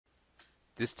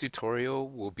This tutorial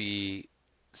will be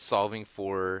solving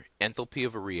for enthalpy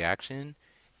of a reaction,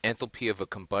 enthalpy of a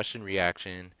combustion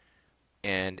reaction,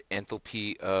 and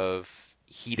enthalpy of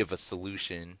heat of a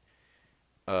solution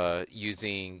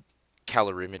using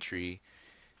calorimetry.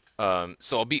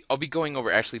 So I'll be going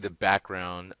over actually the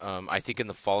background. I think in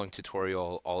the following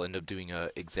tutorial I'll end up doing a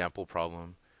example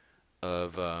problem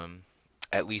of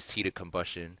at least heat of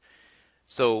combustion.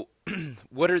 So,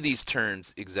 what are these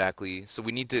terms exactly? So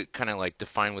we need to kind of like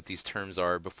define what these terms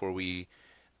are before we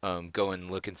go and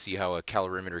look and see how a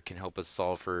calorimeter can help us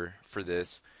solve for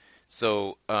this.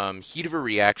 So, heat of a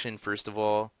reaction, first of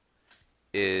all,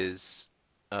 is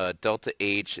delta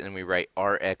H, and then we write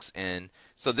Rxn.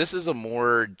 So this is a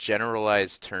more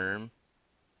generalized term.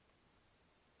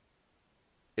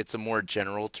 It's a more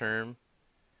general term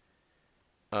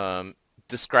um,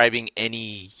 describing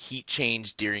any heat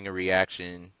change during a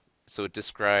reaction. So it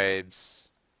describes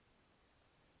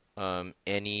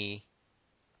any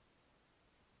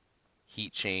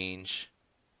heat change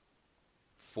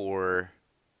for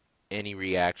any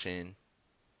reaction,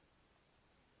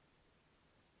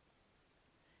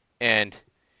 and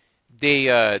they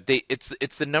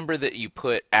it's the number that you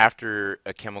put after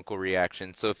a chemical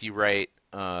reaction. So if you write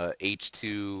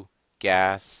H2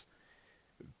 gas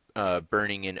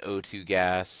burning in O2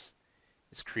 gas,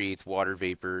 this creates water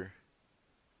vapor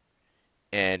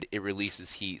and it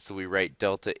releases heat. So we write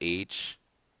delta H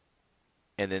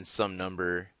and then some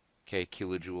number, okay,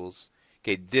 kilojoules.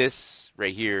 Okay, this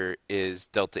right here is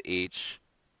delta H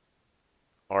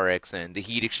RXN, the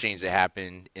heat exchange that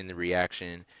happened in the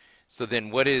reaction. So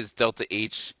then what is delta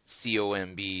H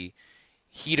COMB?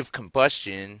 Heat of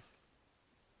combustion.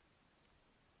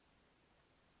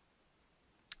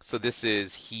 So this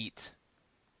is heat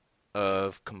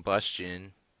of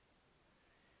combustion.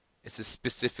 This is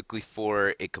specifically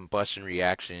for a combustion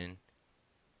reaction.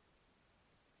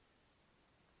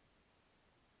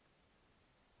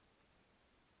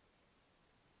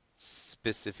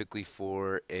 Specifically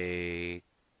for a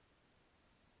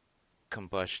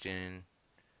combustion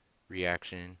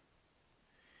reaction.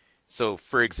 So,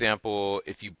 for example,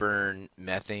 if you burn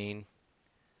methane,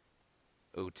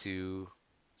 O2,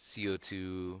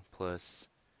 CO2 plus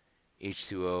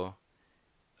H2O,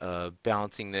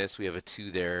 balancing this, we have a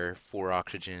 2 there, 4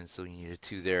 oxygen, so you need a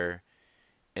 2 there.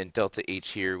 And delta H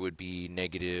here would be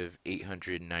negative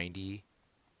 890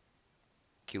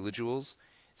 kilojoules.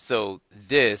 So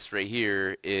this right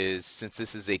here is, since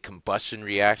this is a combustion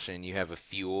reaction, you have a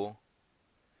fuel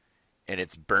and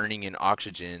it's burning in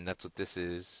oxygen. That's what this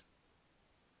is.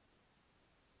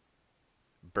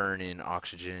 Burn in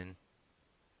oxygen.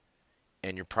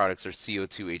 And your products are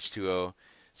CO2, H2O.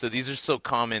 So these are so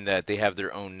common that they have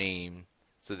their own name.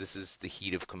 So this is the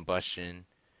heat of combustion.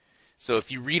 So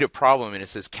if you read a problem and it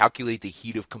says calculate the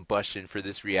heat of combustion for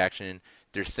this reaction,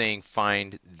 they're saying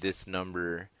find this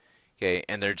number. Okay,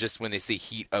 and they're just, when they say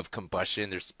heat of combustion,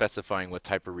 they're specifying what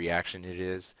type of reaction it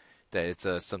is, that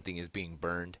it's something is being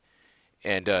burned.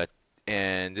 And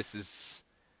this is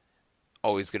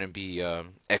always going to be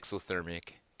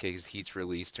exothermic, okay, because heat's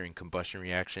released during combustion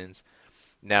reactions.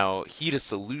 Now, heat of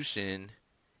solution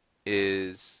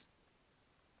is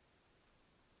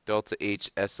delta H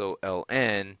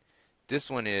SOLN. This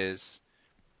one is,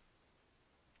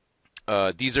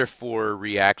 these are for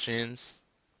reactions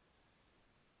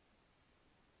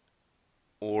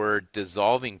or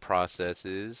dissolving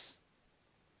processes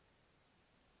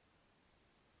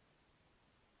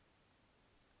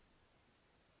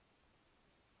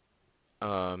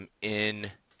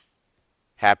in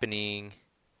happening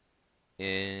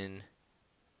in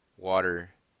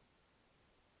water.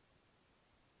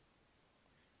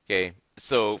 Okay,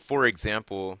 so for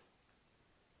example,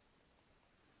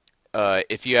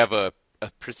 if you have a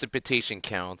precipitation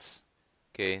counts,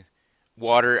 okay,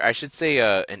 water, I should say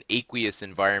an aqueous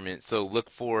environment. So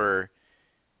look for,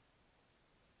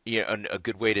 yeah, a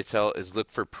good way to tell is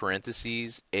look for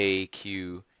parentheses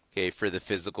AQ, okay, for the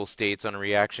physical states on a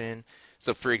reaction.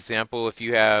 So for example, if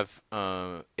you have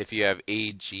Ag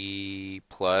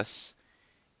plus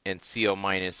and Cl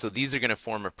minus, so these are going to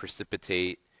form a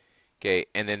precipitate, okay,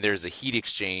 and then there's a heat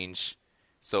exchange.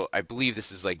 So I believe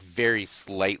this is like very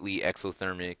slightly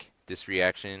exothermic, this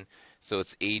reaction. So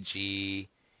it's Ag,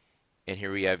 and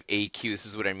here we have AQ. This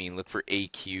is what I mean. Look for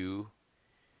AQ.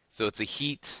 So it's a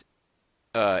heat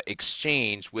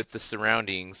exchange with the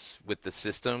surroundings, with the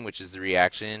system, which is the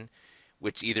reaction,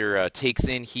 which either takes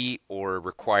in heat or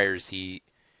requires heat.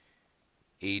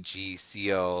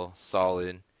 AgCl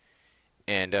solid,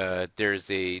 and there's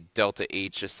a delta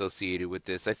H associated with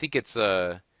this. I think it's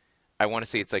I want to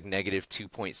say it's like negative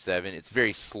 2.7. It's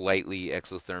very slightly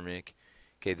exothermic.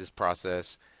 Okay, this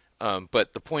process.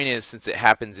 But the point is, since it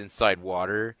happens inside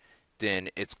water, then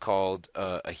it's called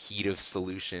a heat of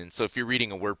solution. So if you're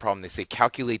reading a word problem, they say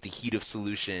calculate the heat of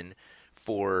solution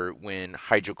for when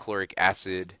hydrochloric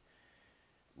acid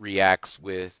reacts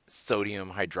with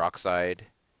sodium hydroxide.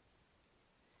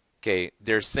 Okay,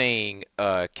 they're saying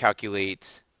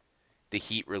calculate the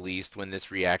heat released when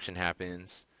this reaction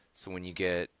happens. So when you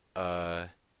get NaCl,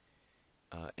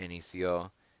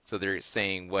 so they're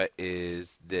saying what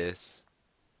is this?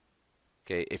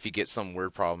 Okay, if you get some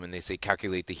word problem and they say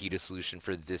calculate the heat of solution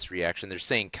for this reaction, they're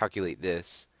saying calculate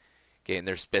this. Okay, and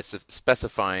they're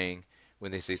specifying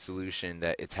when they say solution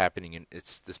that it's happening in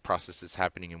it's this process is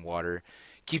happening in water.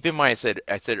 Keep in mind,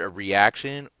 I said a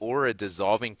reaction or a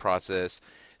dissolving process.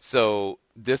 So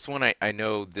this one, I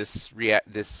know this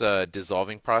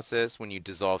dissolving process when you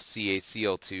dissolve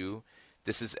CaCl2,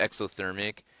 this is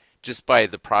exothermic. Just by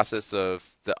the process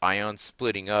of the ions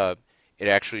splitting up, it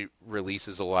actually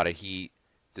releases a lot of heat.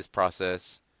 This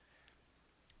process.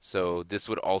 So this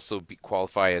would also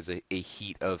qualify as a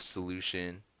heat of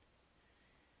solution.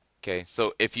 Okay,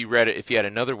 so if you had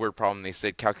another word problem, they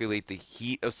said calculate the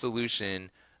heat of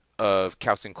solution of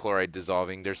calcium chloride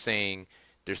dissolving. They're saying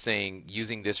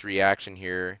using this reaction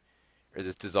here or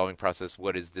this dissolving process,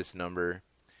 what is this number?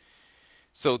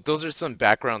 So those are some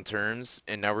background terms,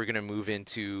 and now we're going to move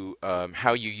into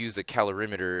how you use a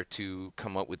calorimeter to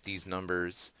come up with these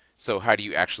numbers. So how do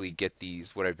you actually get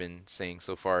these? What I've been saying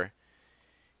so far.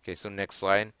 Okay, so next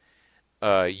slide.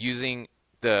 Using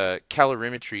the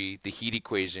calorimetry, the heat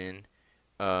equation,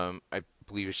 I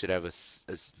believe it should have a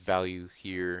value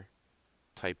here,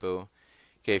 typo.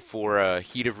 Okay, for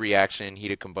heat of reaction,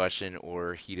 heat of combustion,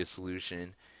 or heat of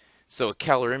solution. So a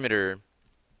calorimeter,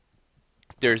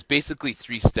 there's basically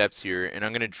three steps here, and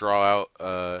I'm going to draw out,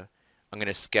 I'm going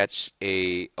to sketch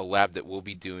a lab that we'll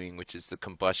be doing, which is the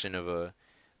combustion of a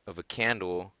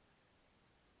candle.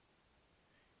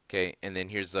 Okay, and then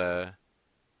here's a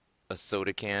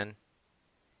soda can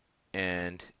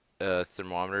and a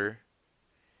thermometer.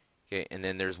 Okay, and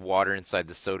then there's water inside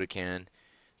the soda can.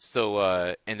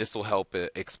 So, and this will help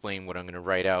explain what I'm going to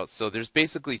write out. So there's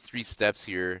basically three steps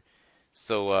here.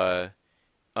 So,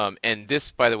 and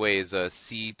this, by the way, is a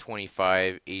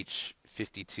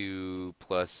C25H52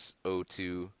 plus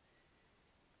O2.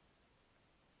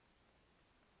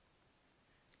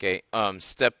 Okay,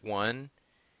 step one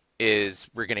is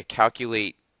we're going to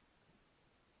calculate.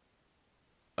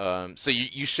 So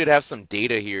you should have some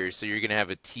data here. So you're going to have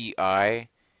a TI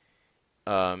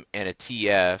and a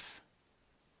TF.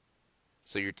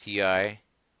 So your TI,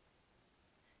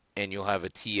 and you'll have a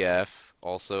TF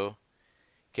also.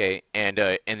 Okay, and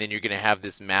then you're gonna have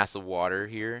this mass of water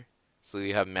here. So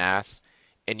you have mass,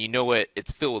 and you know what?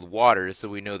 It's filled with water, so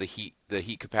we know the heat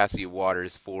capacity of water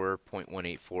is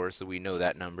 4.184. So we know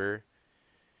that number,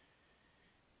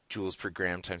 joules per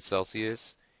gram times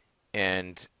Celsius,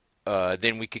 and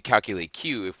then we could calculate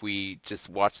Q if we just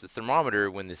watch the thermometer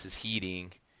when this is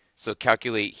heating. So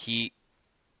calculate heat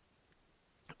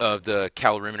of the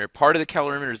calorimeter. Part of the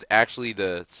calorimeter is actually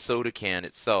the soda can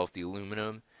itself, the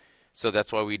aluminum. So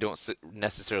that's why we don't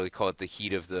necessarily call it the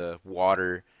heat of the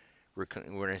water. We're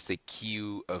going to say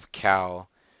Q of cal.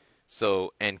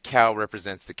 So, and cal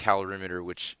represents the calorimeter,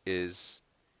 which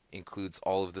includes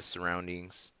all of the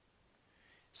surroundings.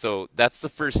 So that's the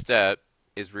first step.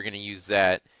 Is we're going to use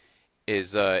that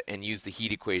and use the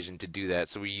heat equation to do that.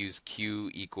 So we use Q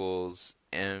equals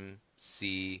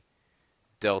mc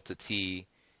delta T,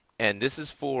 and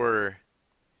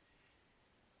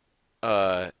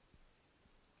uh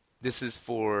this is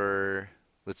for,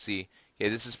 let's see. Okay,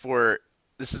 this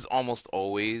is almost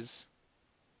always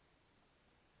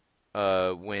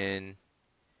when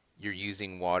you're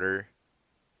using water.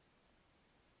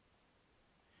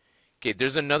 Okay,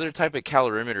 there's another type of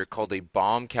calorimeter called a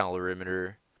bomb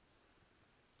calorimeter,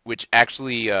 which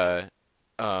actually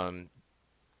um,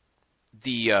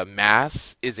 the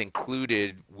mass is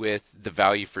included with the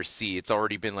value for C. It's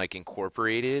already been like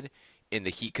incorporated in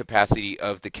the heat capacity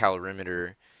of the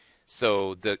calorimeter.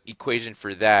 So the equation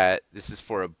for that, this is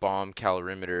for a bomb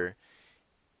calorimeter,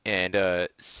 and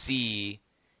C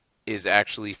is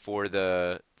actually for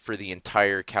the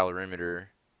entire calorimeter.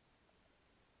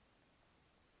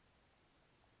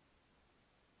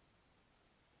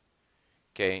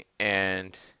 Okay,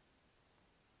 and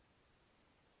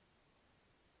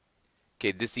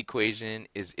okay, this equation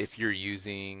is if you're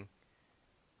using,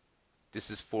 this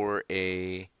is for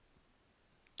a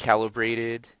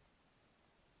calibrated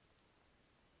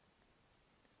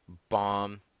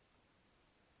bomb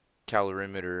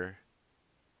calorimeter,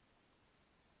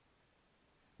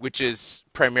 which is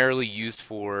primarily used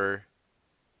for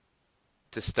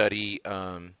to study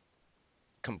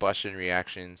combustion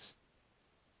reactions.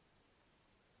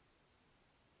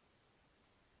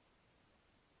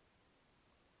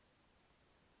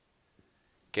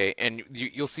 Okay, and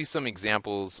you'll see some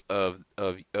examples of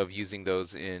using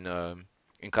those in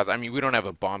class. I mean, we don't have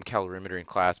a bomb calorimeter in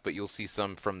class, but you'll see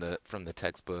some from the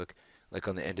textbook, like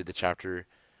on the end of the chapter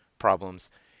problems.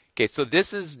 Okay, so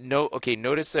this is no. Okay,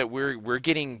 notice that we're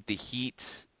getting the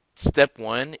heat. Step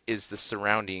one is the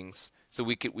surroundings. So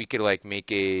we could like make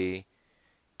a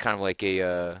kind of like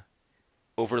a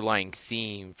overlying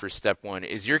theme for step one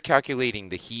is you're calculating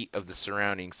the heat of the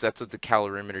surroundings. That's what the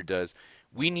calorimeter does.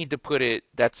 We need to put it,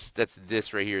 that's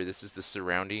this right here. This is the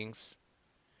surroundings.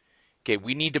 Okay,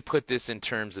 we need to put this in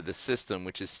terms of the system,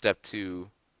 which is step two.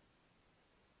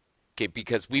 Okay,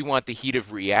 because we want the heat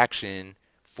of reaction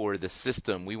for the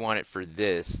system. We want it for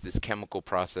this chemical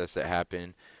process that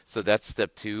happened. So that's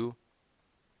step two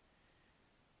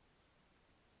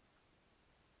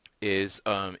is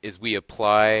we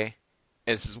apply,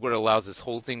 and this is what allows this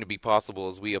whole thing to be possible,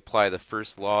 is we apply the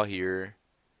first law here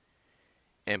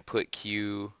and put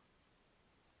Q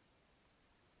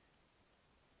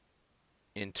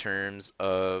in terms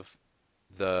of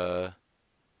the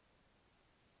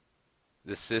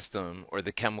the system or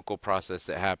the chemical process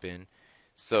that happened.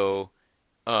 So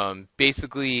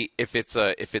basically, if it's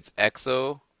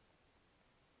exo,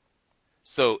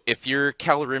 so if your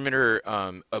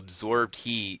calorimeter absorbed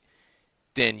heat,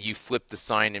 then you flip the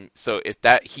sign, and so if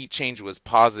that heat change was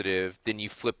positive, then you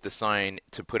flip the sign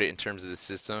to put it in terms of the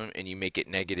system, and you make it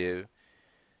negative.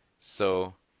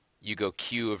 So you go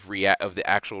Q of the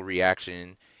actual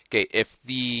reaction. Okay, if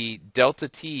the delta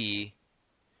T,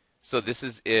 so this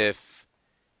is if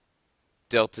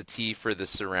delta T for the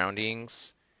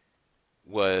surroundings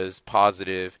was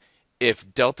positive.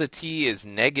 If delta T is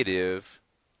negative,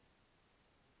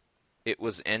 it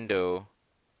was endo.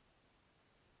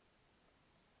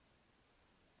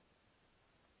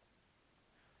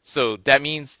 So that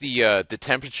means the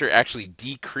temperature actually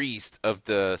decreased of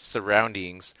the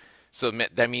surroundings. So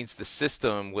that means the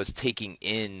system was taking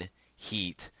in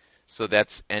heat. So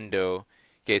that's endo.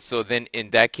 Okay, so then in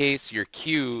that case, your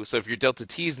Q, so if your delta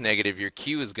T is negative, your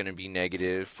Q is going to be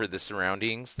negative for the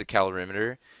surroundings, the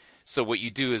calorimeter. So what you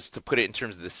do is to put it in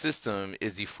terms of the system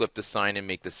is you flip the sign and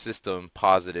make the system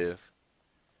positive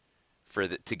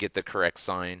to get the correct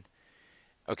sign.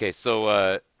 Okay,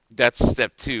 so that's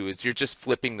step two, is you're just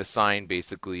flipping the sign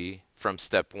basically from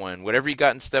step one. Whatever you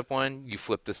got in step one, you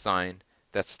flip the sign.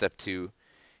 That's step two.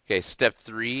 Okay, step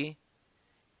three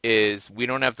is we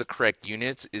don't have the correct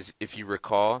units, is if you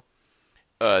recall.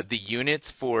 The units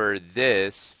for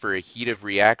this, for a heat of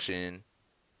reaction,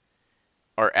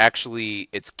 are actually,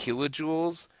 it's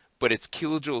kilojoules, but it's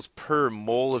kilojoules per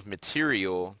mole of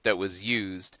material that was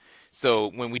used. So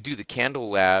when we do the candle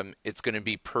lab, it's going to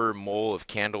be per mole of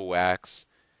candle wax.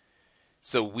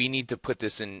 So we need to put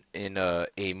this in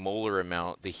a molar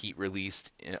amount, the heat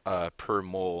released per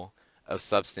mole of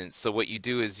substance. So what you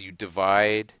do is you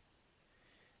divide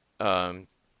um,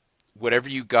 whatever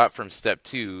you got from step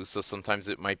two. So sometimes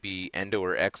it might be endo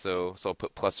or exo. So I'll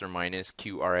put plus or minus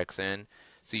QRXN.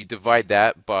 So you divide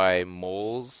that by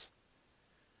moles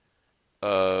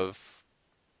of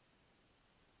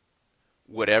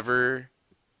whatever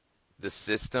the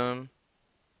system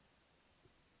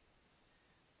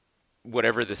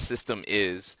whatever the system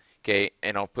is, okay,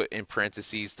 and I'll put in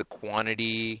parentheses the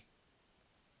quantity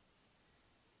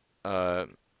uh,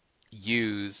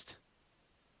 used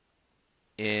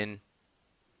in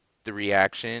the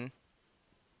reaction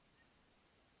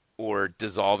or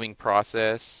dissolving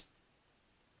process,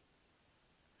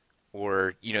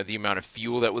 or the amount of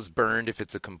fuel that was burned if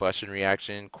it's a combustion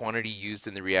reaction, quantity used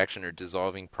in the reaction or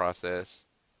dissolving process.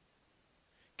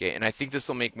 Okay, and I think this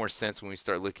will make more sense when we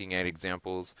start looking at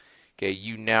examples. Okay,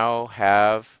 you now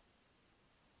have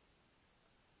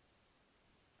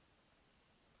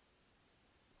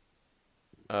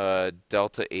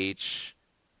delta H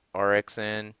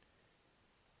RXN,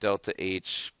 delta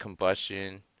H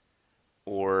combustion,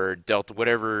 or delta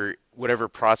whatever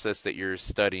process that you're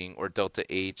studying, or delta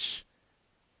H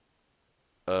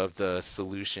of the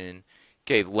solution.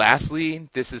 Okay, lastly,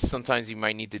 this is sometimes you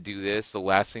might need to do this. The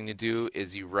last thing to do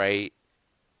is you write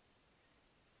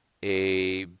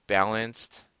a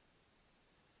balanced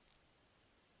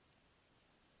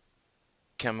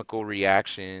chemical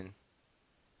reaction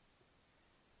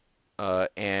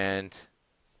and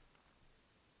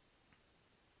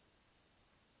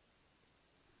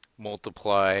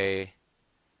multiply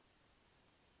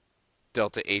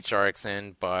delta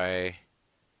HRXN by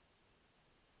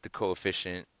the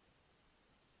coefficient.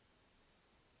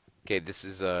 Okay, this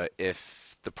is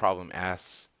if the problem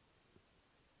asks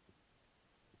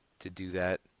to do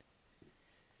that.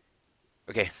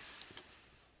 Okay,